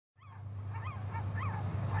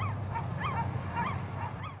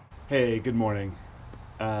Hey, good morning.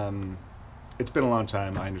 It's been a long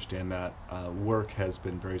time. I understand that work has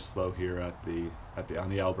been very slow here on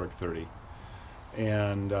the Alberg 30,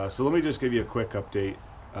 and so let me just give you a quick update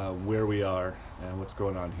where we are and what's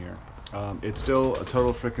going on here. It's still a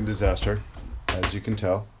total frickin' disaster, as you can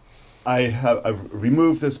tell. I've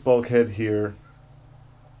removed this bulkhead here.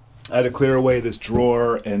 I had to clear away this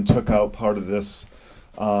drawer and took out part of this,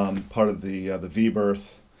 part of the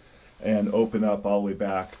V-berth, and open up all the way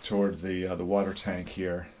back toward the water tank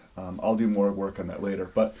here. I'll do more work on that later,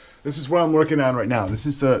 but this is what I'm working on right now. This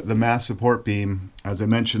is the mast support beam. As I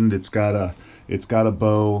mentioned, it's got a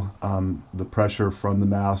bow. The pressure from the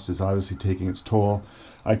mast is obviously taking its toll.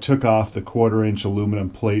 I took off the 1/4-inch aluminum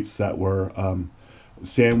plates that were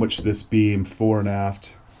sandwiched this beam fore and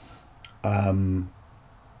aft.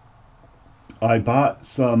 I bought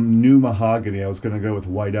some new mahogany. I was going to go with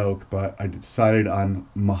white oak, but I decided on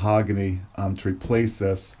mahogany to replace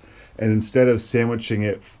this. And instead of sandwiching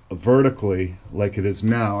it vertically like it is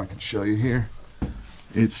now, I can show you here,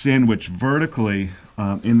 it's sandwiched vertically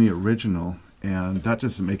in the original, and that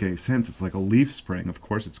doesn't make any sense. It's like a leaf spring. Of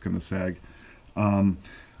course it's going to sag.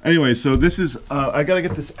 Anyway, so this is, I got to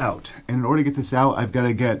get this out. And in order to get this out, I've got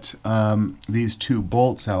to get these two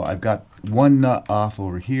bolts out. I've got one nut off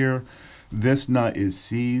over here. This nut is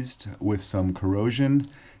seized with some corrosion,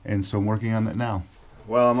 and so I'm working on that now.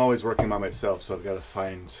 Well, I'm always working by myself, so I've got to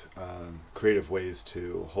find creative ways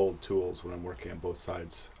to hold tools when I'm working on both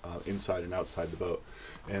sides, inside and outside the boat.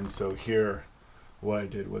 And so here, what I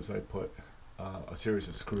did was I put a series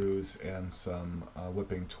of screws and some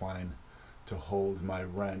whipping twine to hold my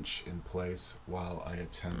wrench in place while I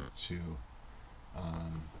attempt to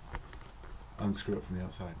unscrew it from the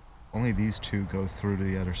outside. Only these two go through to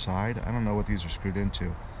the other side. I don't know what these are screwed into.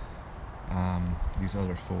 These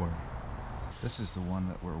other four. This is the one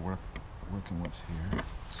that we're working with here.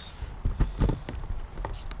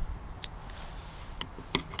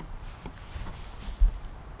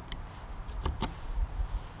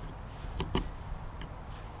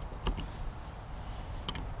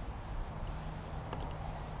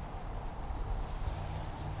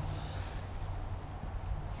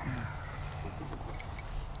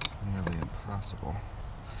 It's nearly impossible.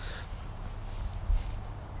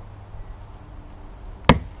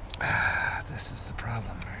 This is the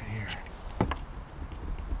problem right here.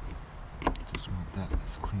 Just want that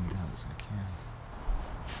as cleaned out as I can.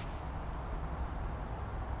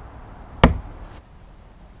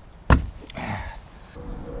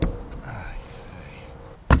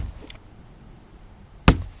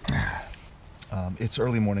 It's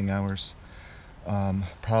early morning hours.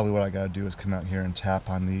 Probably what I gotta do is come out here and tap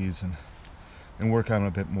on these and work on them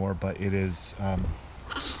a bit more, but it is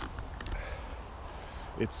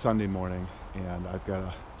it's Sunday morning, and I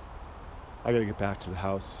gotta get back to the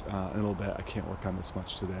house in a little bit. I can't work on this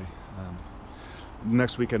much today.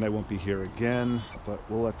 Next weekend I won't be here again, but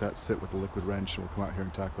we'll let that sit with the liquid wrench, and we'll come out here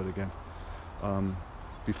and tackle it again.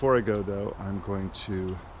 Before I go, though, I'm going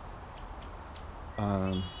to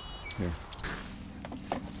here.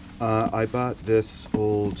 I bought this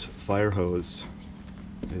old fire hose.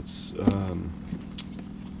 It's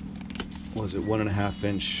was it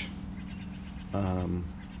 1.5-inch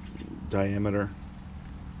diameter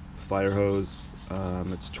fire hose.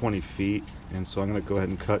 It's 20 feet, and so I'm going to go ahead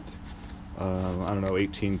and cut I don't know,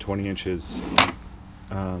 18-20 inches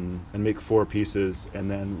and make 4 pieces, and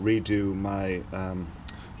then redo my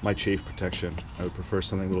my chafe protection. I would prefer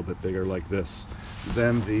something a little bit bigger like this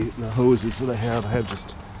than the hoses that I have. I have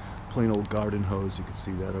just plain old garden hose. You can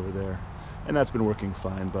see that over there, and that's been working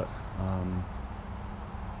fine, but I'm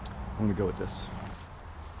going to go with this.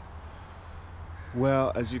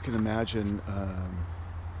 Well, as you can imagine,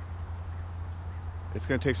 it's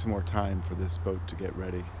going to take some more time for this boat to get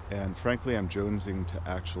ready, and frankly I'm jonesing to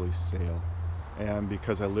actually sail. And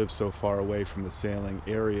because I live so far away from the sailing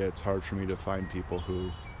area, it's hard for me to find people who,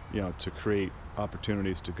 you know, to create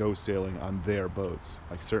opportunities to go sailing on their boats.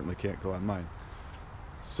 I certainly can't go on mine.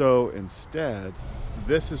 So instead,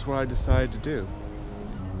 this is what I decided to do.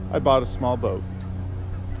 I bought a small boat.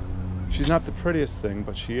 She's not the prettiest thing,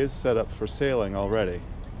 but she is set up for sailing already.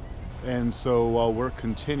 And so while work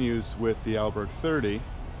continues with the Alberg 30,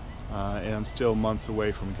 and I'm still months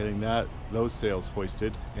away from getting those sails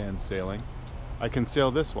hoisted and sailing, I can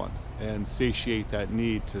sail this one and satiate that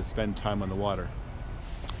need to spend time on the water.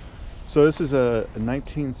 So this is a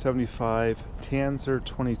 1975 Tanzer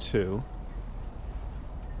 22.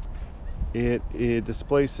 It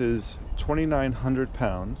displaces 2,900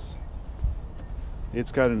 pounds.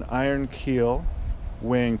 It's got an iron keel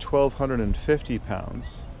weighing 1,250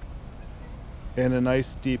 pounds and a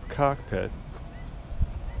nice deep cockpit.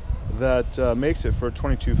 that makes it for a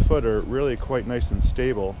 22 footer really quite nice and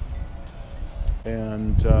stable,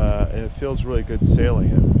 and it feels really good sailing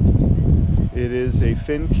it. It is a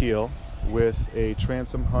fin keel with a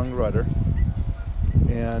transom hung rudder,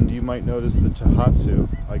 and you might notice the Tohatsu.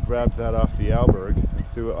 I grabbed that off the Alberg and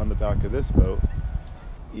threw it on the back of this boat.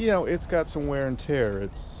 You know, it's got some wear and tear.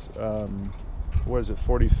 It's what is it,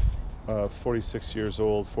 46 years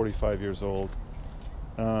old, 45 years old.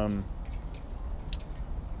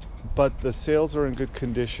 But the sails are in good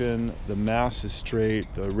condition. The mast is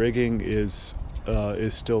straight. The rigging is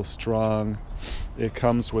still strong. It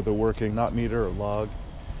comes with a working knot meter or log,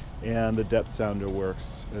 and the depth sounder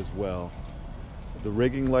works as well. The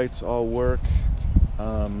rigging lights all work.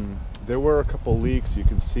 There were a couple leaks. You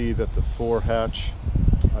can see that the fore hatch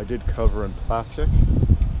I did cover in plastic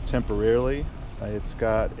temporarily. It's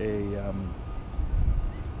got an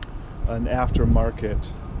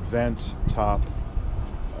aftermarket vent top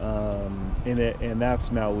in it, and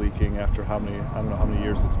that's now leaking after I don't know how many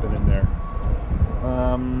years it's been in there.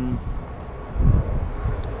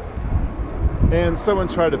 And someone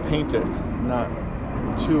tried to paint it not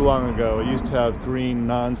too long ago. It used to have green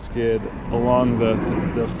non-skid along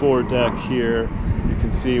the foredeck here. You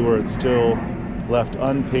can see where it's still left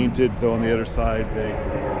unpainted, though on the other side they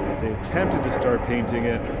attempted to start painting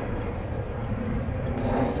it.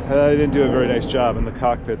 They didn't do a very nice job. In the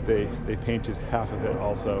cockpit they painted half of it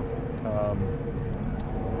also.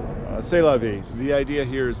 C'est la vie. The idea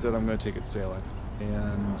here is that I'm going to take it sailing,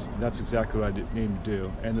 and that's exactly what I need to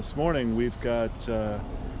do. And this morning we've got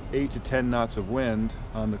 8 to 10 knots of wind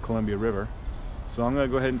on the Columbia River, so I'm going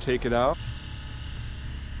to go ahead and take it out.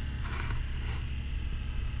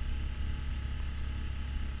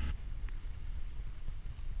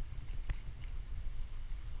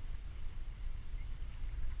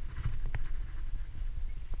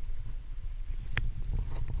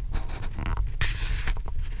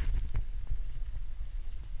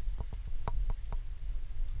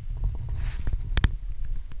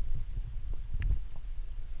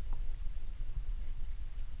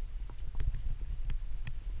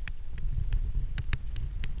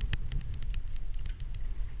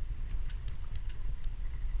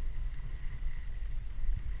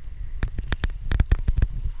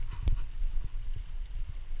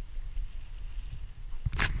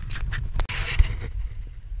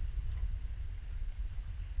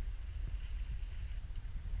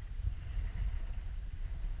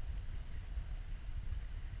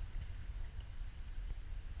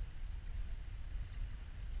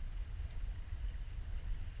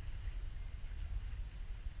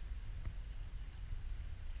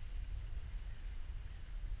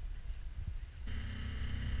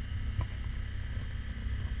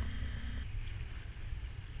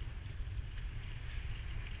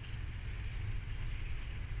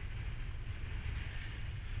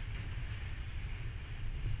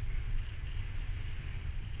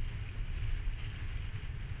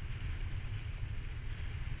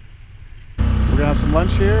 We're gonna have some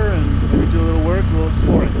lunch here and maybe do a little work, a little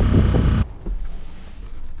exploring.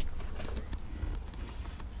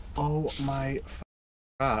 Oh my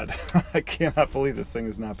God, I cannot believe this thing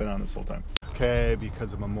has not been on this whole time. Okay,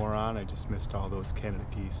 because I'm a moron, I just missed all those Canada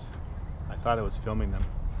geese. I thought I was filming them.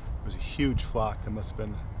 It was a huge flock. There must have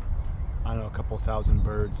been, I don't know, a couple thousand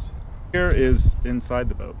birds. Here is inside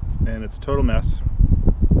the boat, and it's a total mess.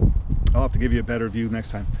 I'll have to give you a better view next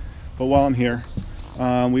time. But while I'm here,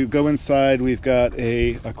 we go inside. We've got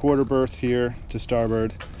a quarter berth here to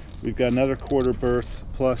starboard. We've got another quarter berth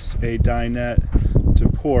plus a dinette to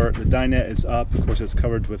port. The dinette is up. Of course, it's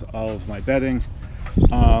covered with all of my bedding.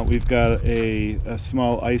 We've got a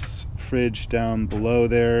small ice fridge down below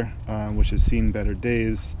there, which has seen better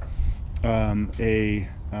days. A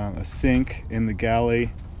sink in the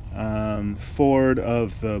galley. Forward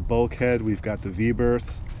of the bulkhead, we've got the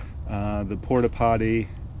V-berth, the porta potty,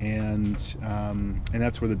 and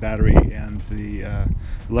that's where the battery and the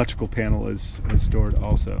electrical panel is stored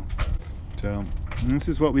also. So this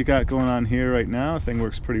is what we got going on here right now. The thing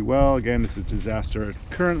works pretty well. Again, this is a disaster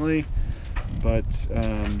currently, but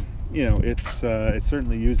you know, it's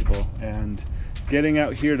certainly usable. And getting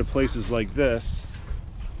out here to places like this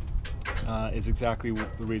is exactly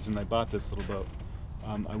the reason I bought this little boat.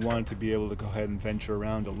 I wanted to be able to go ahead and venture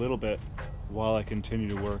around a little bit while I continue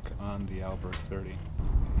to work on the Alberg 30.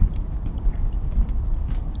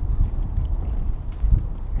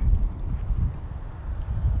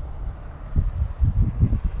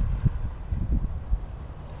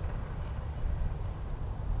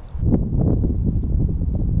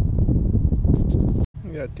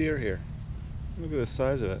 We got deer here. Look at the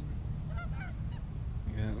size of it.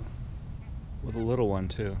 Yeah, with a little one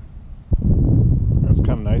too. It's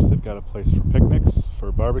kind of nice. They've got a place for picnics,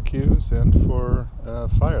 for barbecues, and for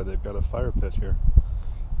fire. They've got a fire pit here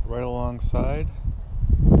right alongside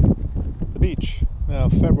the beach. Now,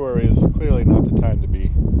 February is clearly not the time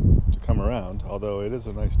to come around, although it is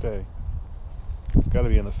a nice day. It's got to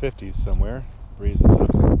be in the 50s somewhere. Breeze is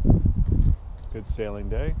up. Good sailing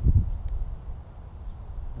day.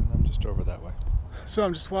 And I'm just over that way. So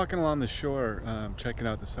I'm just walking along the shore, checking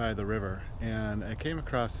out the side of the river, and I came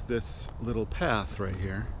across this little path right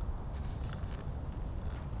here.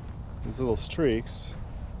 These little streaks.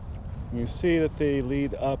 And you see that they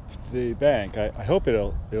lead up the bank. I hope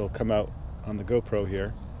it'll come out on the GoPro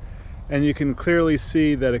here. And you can clearly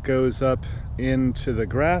see that it goes up into the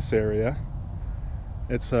grass area.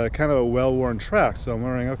 It's kind of a well-worn track, so I'm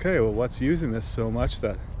wondering, okay, well, what's using this so much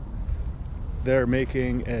that they're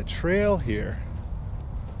making a trail here?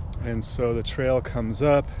 And so the trail comes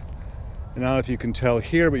up, and I don't know if you can tell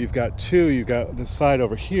here, but you've got two. You've got the side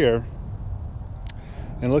over here,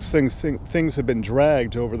 and it looks things have been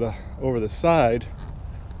dragged over the side.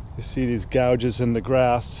 You see these gouges in the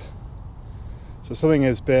grass. So something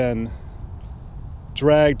has been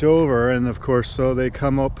dragged over, and of course, so they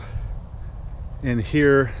come up, and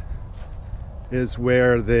here is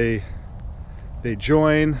where they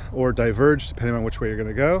join or diverge, depending on which way you're going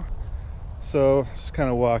to go. So just kind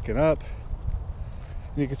of walking up,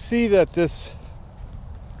 and you can see that the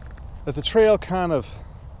trail kind of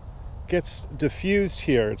gets diffused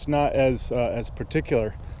here. It's not as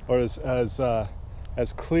particular or as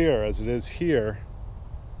clear as it is here.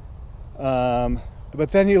 But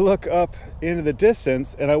then you look up into the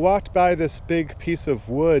distance, and I walked by this big piece of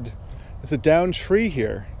wood. It's a downed tree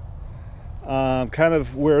here, kind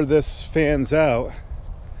of where this fans out.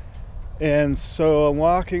 And so I'm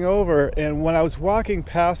walking over, and when I was walking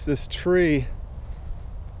past this tree,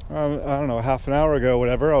 I don't know, half an hour ago,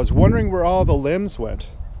 whatever, I was wondering where all the limbs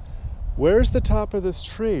went. Where's the top of this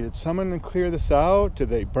tree? Did someone clear this out? Did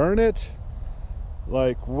they burn it?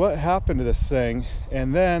 Like, what happened to this thing?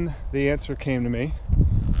 And then the answer came to me.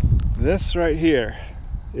 This right here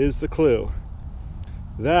is the clue.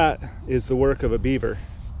 That is the work of a beaver.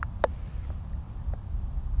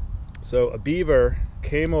 So a beaver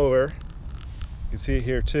came over, you can see it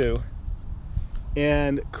here too,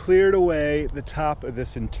 and cleared away the top of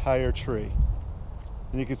this entire tree.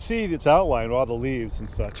 And you can see its outline with all the leaves and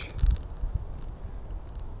such.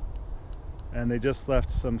 And they just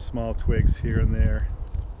left some small twigs here and there.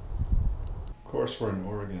 Of course, we're in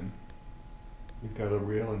Oregon. We've got a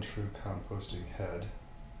real and true composting head.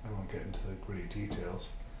 I won't get into the gritty details,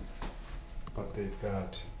 but they've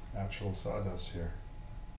got actual sawdust here.